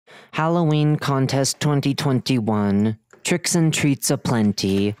Halloween Contest 2021, Tricks and Treats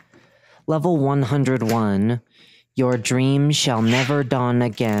Aplenty, Level 101, Your Dream Shall Never Dawn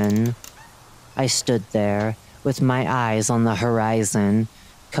Again. I stood there, with my eyes on the horizon,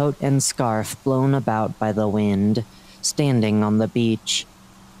 coat and scarf blown about by the wind, standing on the beach.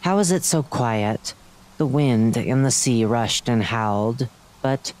 How is it so quiet? The wind and the sea rushed and howled,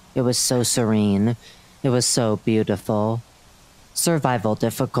 but it was so serene. It was so beautiful. Survival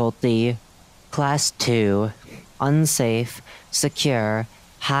difficulty, Class 2, unsafe, secure,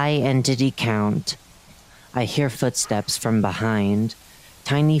 high entity count. I hear footsteps from behind,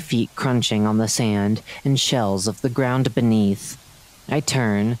 tiny feet crunching on the sand and shells of the ground beneath. I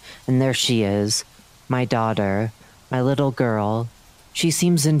turn, and there she is, my daughter, my little girl. She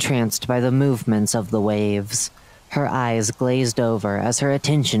seems entranced by the movements of the waves. Her eyes glazed over as her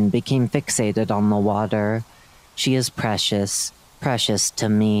attention became fixated on the water. She is precious, precious to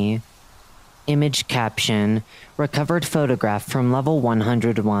me. Image caption, recovered photograph from level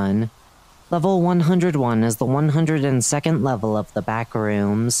 101. Level 101 is the 102nd level of the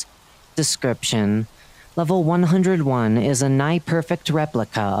Backrooms. Description, level 101 is a nigh-perfect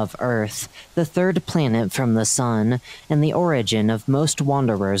replica of Earth, the third planet from the Sun, and the origin of most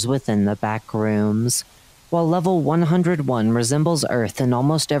wanderers within the Backrooms. While level 101 resembles Earth in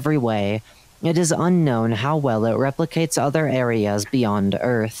almost every way, it is unknown how well it replicates other areas beyond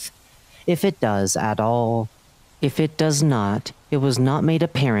Earth, if it does at all. If it does not, it was not made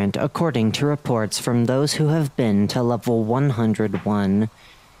apparent according to reports from those who have been to level 101.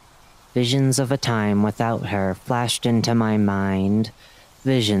 Visions of a time without her flashed into my mind.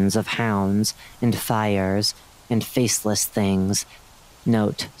 Visions of hounds and fires and faceless things.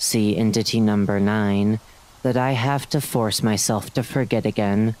 Note, see entity number 9, that I have to force myself to forget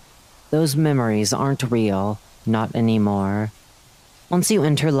again. Those memories aren't real, not anymore. Once you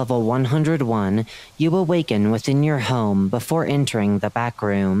enter level 101, you awaken within your home before entering the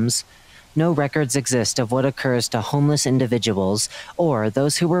Backrooms. No records exist of what occurs to homeless individuals or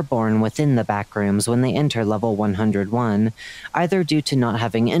those who were born within the Backrooms when they enter level 101, either due to not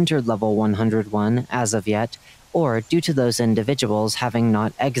having entered level 101 as of yet, or due to those individuals having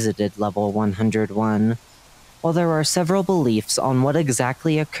not exited level 101. While there are several beliefs on what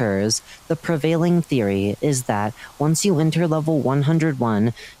exactly occurs, the prevailing theory is that once you enter level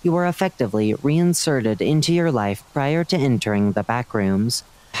 101, you are effectively reinserted into your life prior to entering the Backrooms.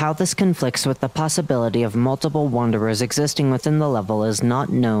 How this conflicts with the possibility of multiple wanderers existing within the level is not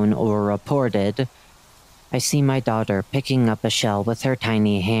known or reported. I see my daughter picking up a shell with her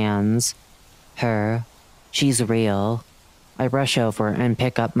tiny hands. She's real. I rush over and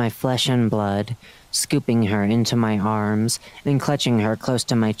pick up my flesh and blood, scooping her into my arms and clutching her close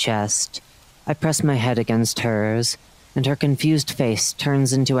to my chest. I press my head against hers, and her confused face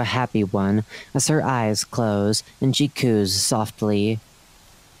turns into a happy one as her eyes close and she coos softly.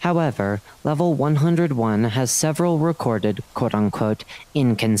 However, level 101 has several recorded, quote-unquote,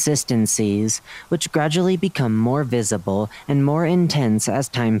 inconsistencies, which gradually become more visible and more intense as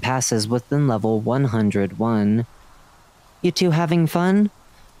time passes within level 101. You two having fun?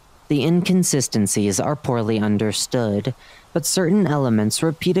 The inconsistencies are poorly understood, but certain elements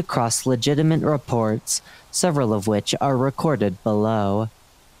repeat across legitimate reports, several of which are recorded below.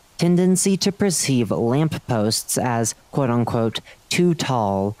 Tendency to perceive lampposts as, quote-unquote, too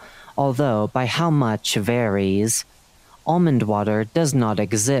tall, although by how much varies. Almond water does not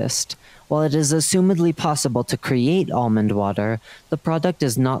exist. While it is assumedly possible to create almond water, the product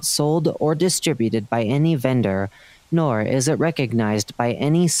is not sold or distributed by any vendor, nor is it recognized by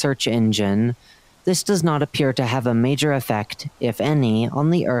any search engine. This does not appear to have a major effect, if any, on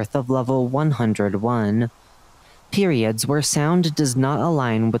the Earth of level 101. Periods where sound does not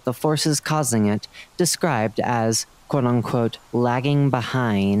align with the forces causing it, described as, quote-unquote, lagging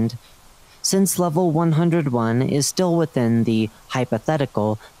behind. Since level 101 is still within the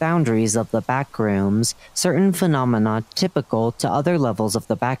hypothetical boundaries of the Backrooms, certain phenomena typical to other levels of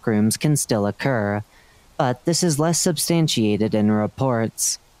the Backrooms can still occur, but this is less substantiated in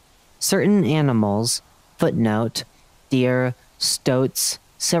reports. Certain animals, footnote, deer, stoats,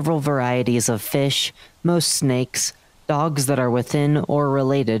 several varieties of fish, most snakes, dogs that are within or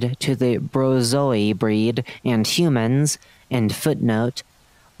related to the Brozoi breed, and humans, and footnote,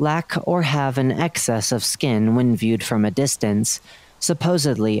 lack or have an excess of skin when viewed from a distance,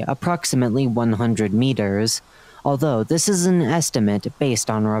 supposedly approximately 100 meters, although this is an estimate based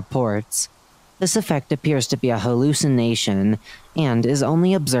on reports. This effect appears to be a hallucination and is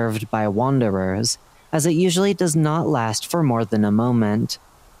only observed by wanderers, as it usually does not last for more than a moment.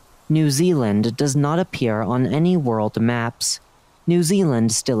 New Zealand does not appear on any world maps. New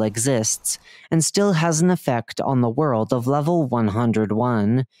Zealand still exists, and still has an effect on the world of level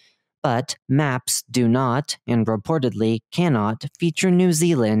 101, but maps do not, and reportedly cannot, feature New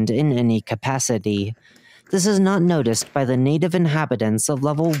Zealand in any capacity. This is not noticed by the native inhabitants of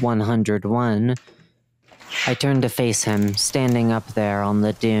level 101. I turned to face him, standing up there on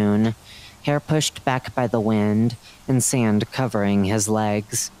the dune, hair pushed back by the wind, and sand covering his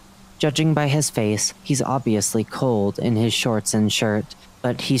legs. Judging by his face, he's obviously cold in his shorts and shirt,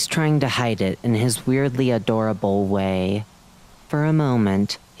 but he's trying to hide it in his weirdly adorable way. For a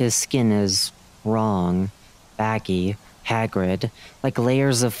moment, his skin is wrong, baggy, haggard, like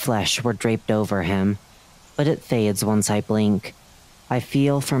layers of flesh were draped over him. But it fades once I blink. I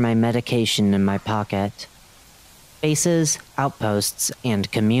feel for my medication in my pocket. Bases, outposts,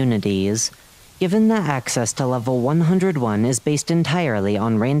 and communities. Given that access to level 101 is based entirely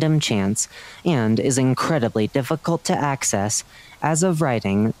on random chance and is incredibly difficult to access, as of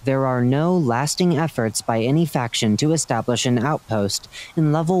writing, there are no lasting efforts by any faction to establish an outpost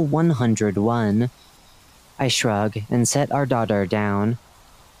in level 101. I shrug and set our daughter down.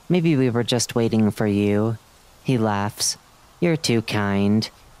 Maybe we were just waiting for you. He laughs. You're too kind.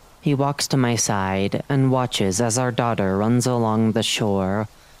 He walks to my side and watches as our daughter runs along the shore,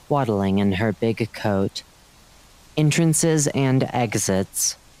 waddling in her big coat. Entrances and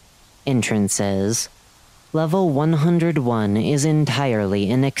exits. Entrances. Level 101 is entirely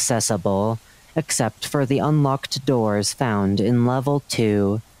inaccessible, except for the unlocked doors found in level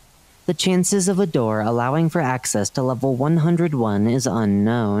 2. The chances of a door allowing for access to level 101 is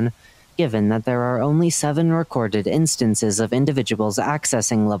unknown, given that there are only 7 recorded instances of individuals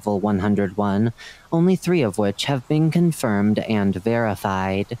accessing level 101, only 3 of which have been confirmed and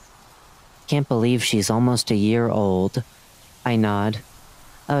verified. Can't believe she's almost a year old. I nod.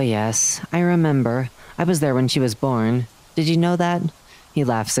 Oh yes, I remember. I was there when she was born. Did you know that? He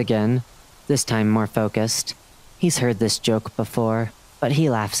laughs again, this time more focused. He's heard this joke before, but he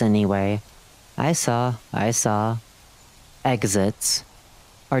laughs anyway. I saw. Exits.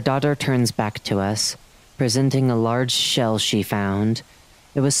 Our daughter turns back to us, presenting a large shell she found.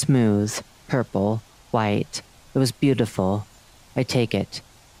 It was smooth, purple, white. It was beautiful. I take it,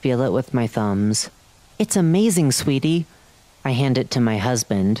 feel it with my thumbs. It's amazing, sweetie. I hand it to my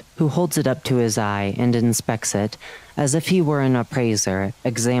husband, who holds it up to his eye and inspects it, as if he were an appraiser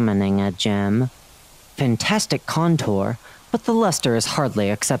examining a gem. Fantastic contour, but the luster is hardly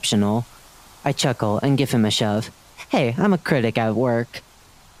exceptional. I chuckle and give him a shove. Hey, I'm a critic at work.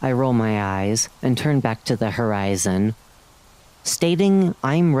 I roll my eyes and turn back to the horizon. Stating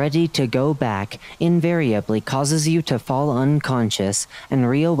I'm ready to go back invariably causes you to fall unconscious and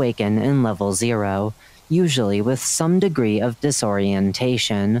reawaken in level 0, usually with some degree of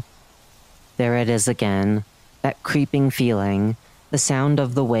disorientation. There it is again, that creeping feeling. The sound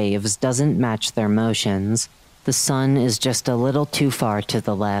of the waves doesn't match their motions. The sun is just a little too far to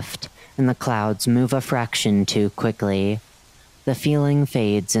the left, and the clouds move a fraction too quickly. The feeling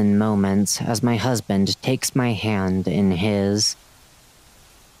fades in moments as my husband takes my hand in his.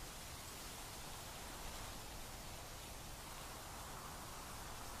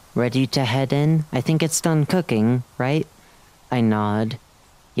 Ready to head in? I think it's done cooking, right? I nod.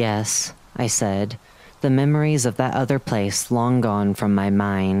 Yes, I said, the memories of that other place long gone from my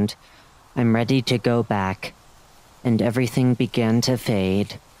mind. I'm ready to go back. And everything began to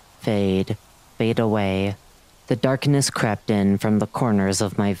fade away. The darkness crept in from the corners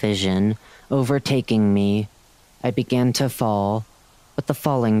of my vision, overtaking me. I began to fall, but the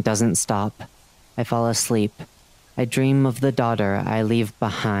falling doesn't stop. I fall asleep. I dream of the daughter I leave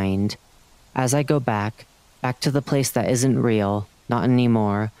behind. As I go back to the place that isn't real, not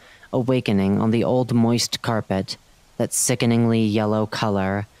anymore, awakening on the old moist carpet, that sickeningly yellow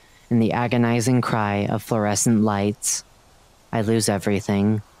color, and the agonizing cry of fluorescent lights. I lose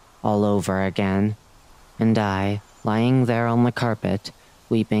everything, all over again. And I, lying there on the carpet,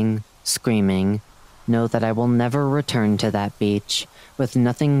 weeping, screaming, know that I will never return to that beach, with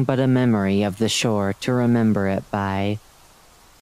nothing but a memory of the shore to remember it by.